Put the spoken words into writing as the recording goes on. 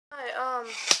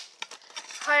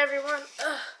Hi everyone.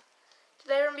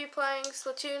 Today we're going to be playing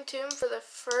Splatoon 2 for the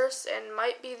first and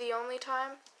might be the only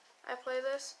time I play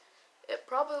this. It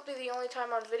probably will be the only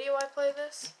time on video I play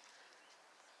this.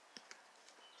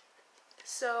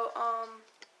 So,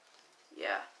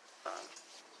 yeah.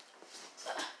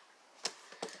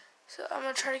 So I'm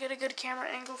going to try to get a good camera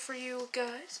angle for you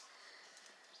guys.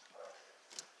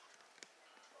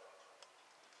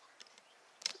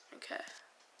 Okay.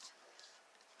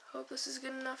 Hope this is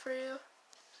good enough for you.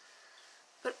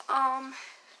 But, I'm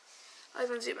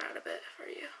going to zoom out a bit for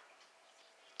you.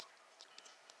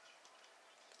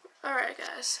 Alright,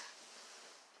 guys.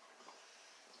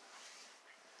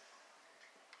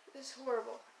 This is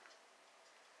horrible.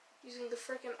 Using the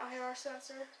freaking IR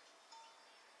sensor.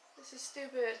 This is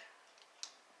stupid.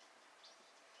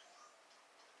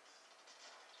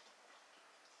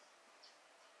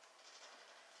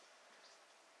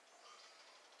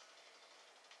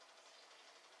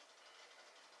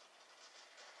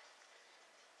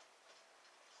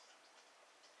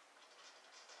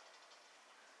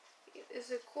 It's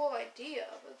a cool idea,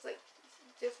 but it's like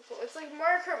difficult. It's like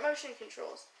Mario Kart motion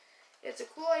controls. It's a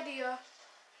cool idea,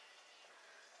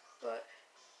 but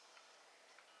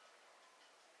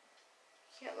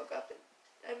you can't look up and,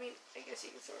 I mean, I guess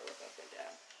you can sort of look up and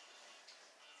down.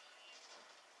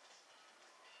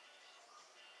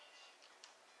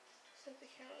 Set the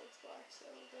camera with Y, so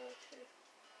we'll go to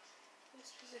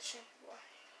this position, Y.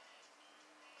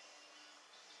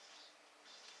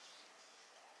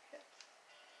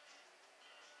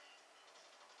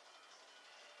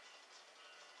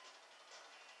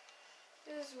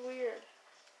 This is weird.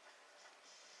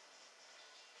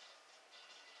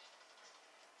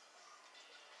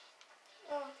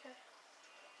 Oh, okay.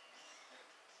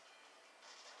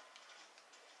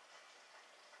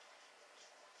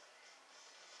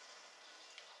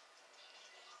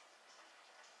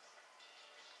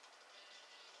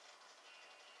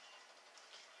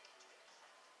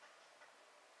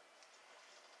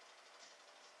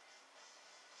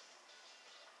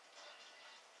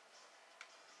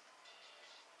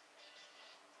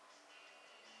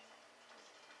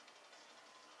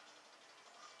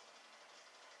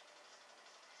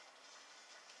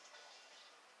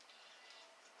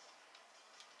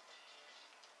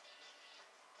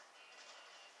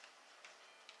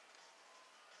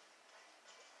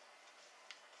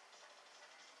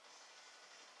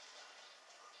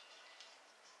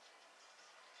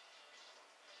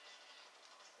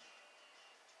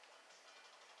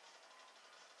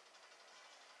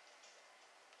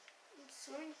 I'm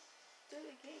swimming through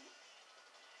the gate.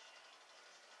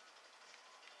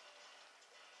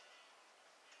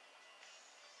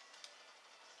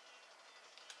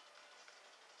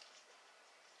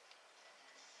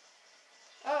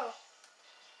 Oh.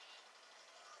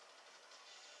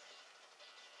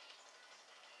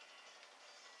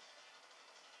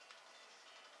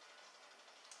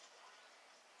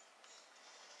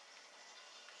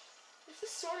 This is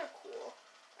sort of cool.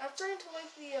 I'm starting to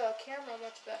like the camera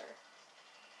much better.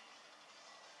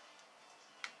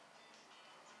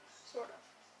 Sort of.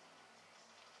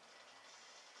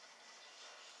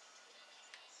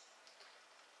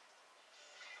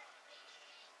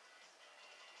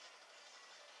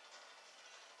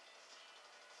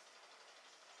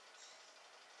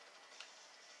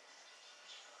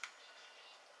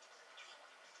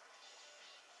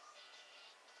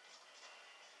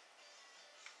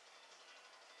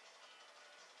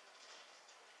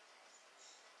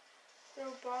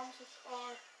 Throw bombs with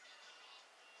R.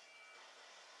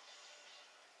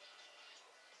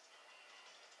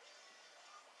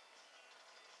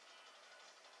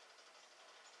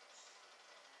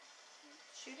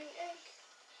 Shooting ink?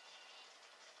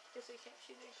 Guess I can't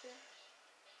shoot ink there.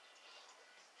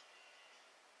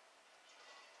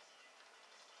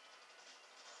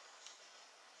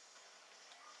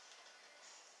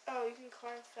 Oh, you can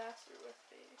climb faster with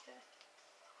me, okay.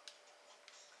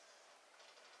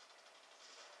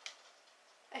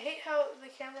 I hate how the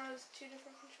camera has two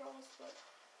different controls, but that's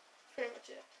pretty much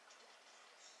it.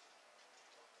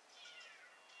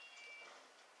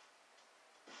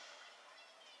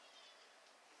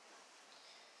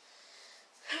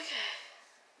 Okay.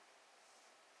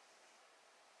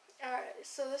 Alright,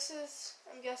 so this is,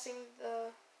 I'm guessing,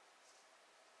 the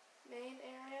main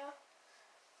area.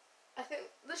 I think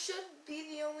this should be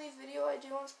the only video I do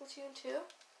on Splatoon 2,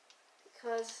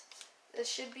 because this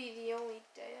should be the only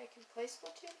day I can play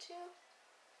Splatoon 2.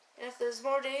 And if there's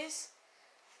more days,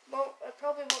 well, I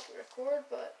probably won't record,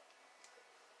 but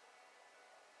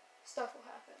stuff will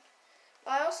happen.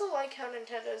 I also like how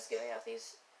Nintendo is giving out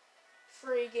these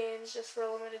free games just for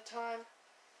a limited time.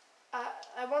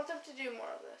 I want them to do more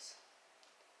of this.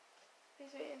 Please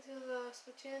wait until the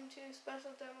Splatoon 2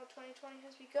 special demo 2020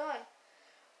 has begun.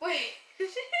 Wait.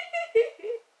 Isn't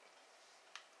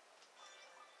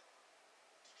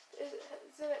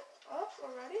it up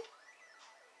already?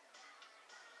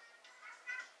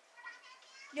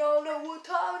 Y'all know what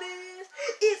time it is?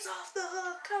 It's Off the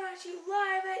Hook, coming at you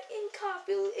live at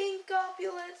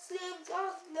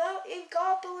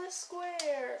Incopolis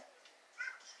Square.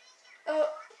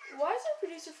 Why is our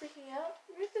producer freaking out?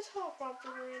 Read the teleprompter,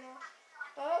 Marina.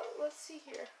 Let's see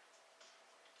here.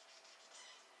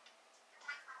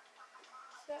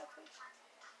 Zapfish.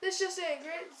 This just in,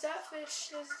 great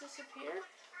Zapfish has disappeared.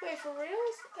 Wait, for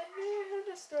reals? I think I heard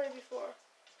this story before.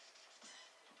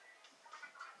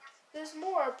 There's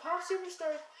more. Pop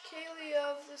superstar Kaylee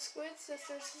of the Squid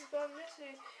Sisters has gone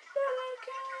missing.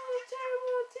 Kaylee,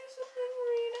 terrible. Do something,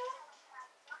 Marina.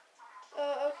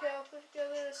 Okay, I'll put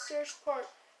together a search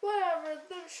part. Whatever,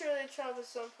 I'm sure they travel at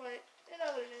some point. In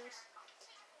other news.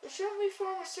 But shouldn't we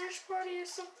form a search party or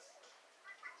something?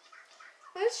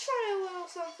 Let's try a little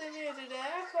something new today.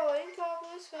 I call it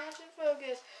Incopolis Fashion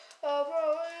Focus.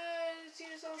 Let's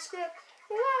use on script.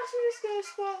 Relax, we're just gonna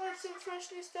spotlight some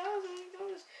fresh new styles and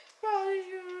Incopolis. Probably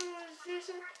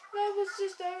let's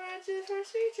just dive right to the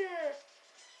first feature.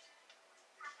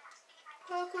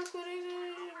 How quick would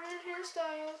weird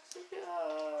hairstyles?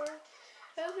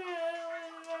 That's weird. I don't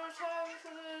remember time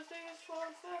for the biggest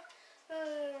fun fact.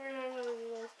 Alright,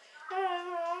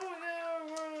 I'm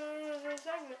gonna get a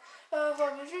segment.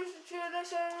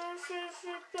 Next time,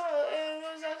 and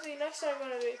what's actually next time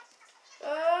gonna be?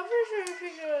 I'm pretty sure we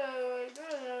figured it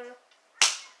out.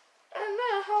 And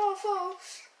then, hello folks.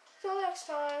 Till next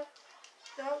time.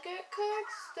 Don't get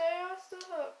cooked, stay off the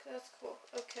hook. That's cool.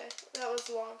 Okay, that was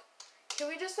long. Can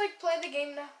we just like play the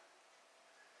game now?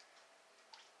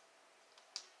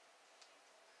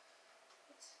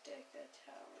 Let's dig a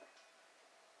tower.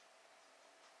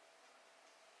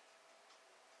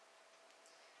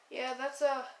 Yeah, that's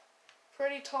a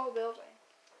pretty tall building.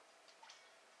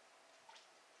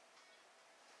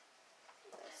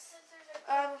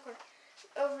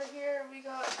 Over here we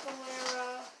got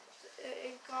Calera,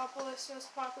 Incopolis'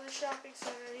 most popular shopping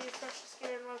center. You freshest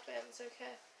gear and weapons.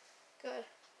 Okay, good.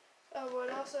 What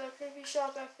else? A creepy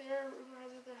shop back there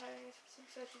reminds me they're hiring some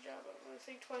such a job. I'm gonna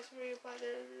think twice before you apply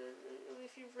there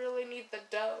if you really need the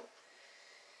dough.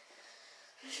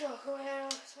 Sure, go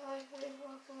ahead. So I like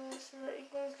Incopolis.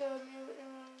 England's got a new.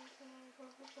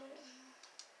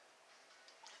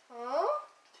 Huh?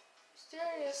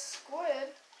 Mysterious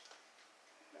squid.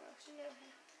 No, she's not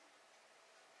here.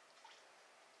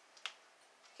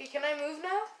 Okay, can I move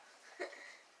now?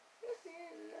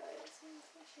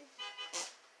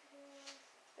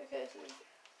 Okay,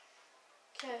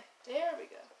 okay, there we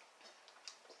go.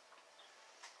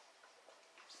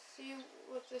 See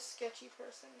what this sketchy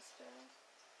person is doing.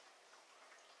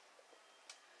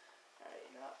 Alright,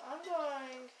 now I'm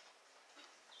going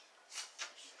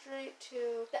straight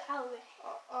to the alley.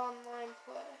 Online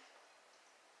play.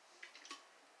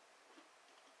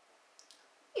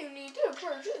 You need to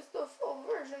purchase the full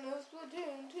version of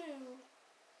Splatoon 2.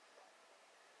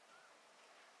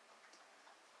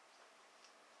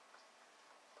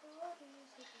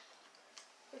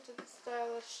 Go to the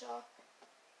stylish shop.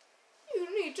 You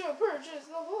need to purchase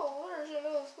the full version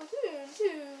of Splatoon 2.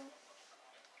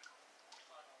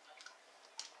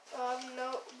 No,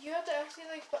 you have to actually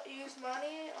like use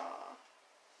money.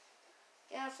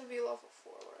 You have to be level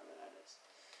 4, whatever that is.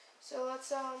 So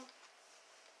let's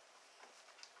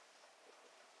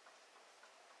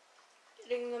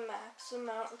Getting the max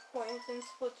amount of coins in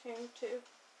Splatoon 2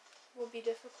 will be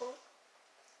difficult.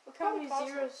 Look how many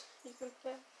zeros you can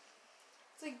play.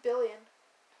 It's like billion.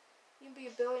 You can be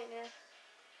a billionaire.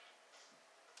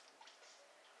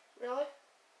 Really?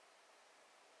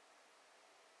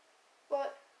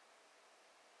 What?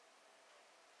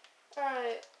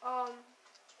 Alright,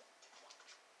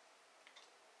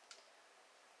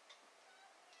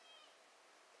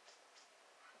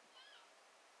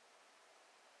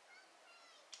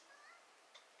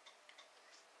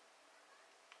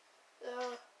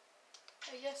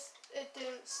 I guess it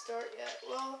didn't start yet.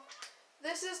 Well,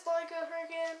 this is like a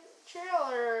freaking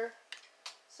trailer.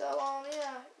 So,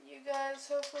 yeah, you guys,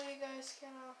 hopefully you guys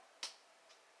can,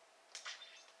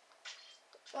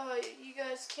 you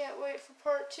guys can't wait for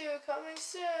part 2 coming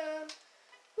soon.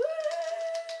 Woo!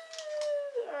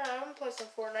 Alright, I'm gonna play some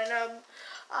Fortnite now.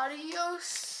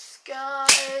 Adios,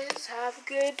 guys. Have a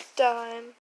good time.